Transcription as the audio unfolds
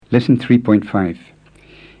Lesson 3.5.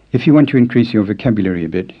 If you want to increase your vocabulary a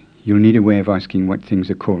bit, you'll need a way of asking what things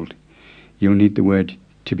are called. You'll need the word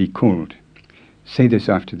to be called. Say this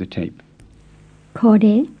after the tape.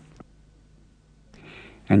 Kode,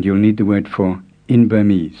 And you'll need the word for in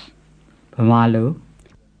Burmese. Pamalu,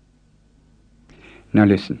 Now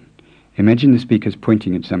listen. Imagine the speaker's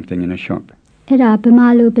pointing at something in a shop. Era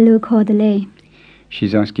Bamalu Belu Kodale,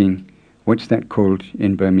 She's asking, what's that called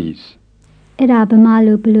in Burmese? Era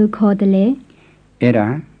Bamalu Belu Kodale,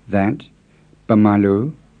 Era, that,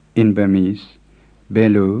 Bamalu, in Burmese,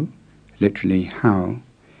 Belu, literally how,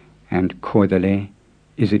 and Kodale,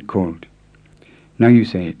 is it called? Now you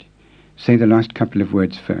say it. Say the last couple of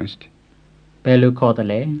words first. Belu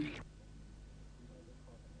Kodale,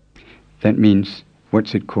 That means,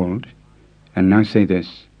 what's it called? And now say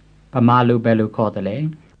this. Pamalu Belu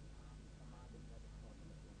Kodale,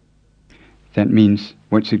 That means,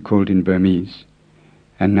 what's it called in Burmese?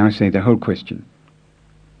 And now say the whole question.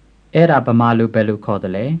 Era Pamalu Belu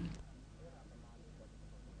Kodale,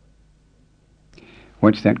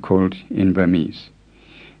 What's that called in Burmese?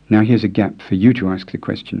 Now here's a gap for you to ask the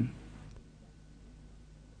question.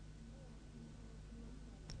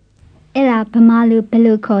 Era Bamalu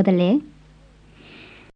Belu Kodale,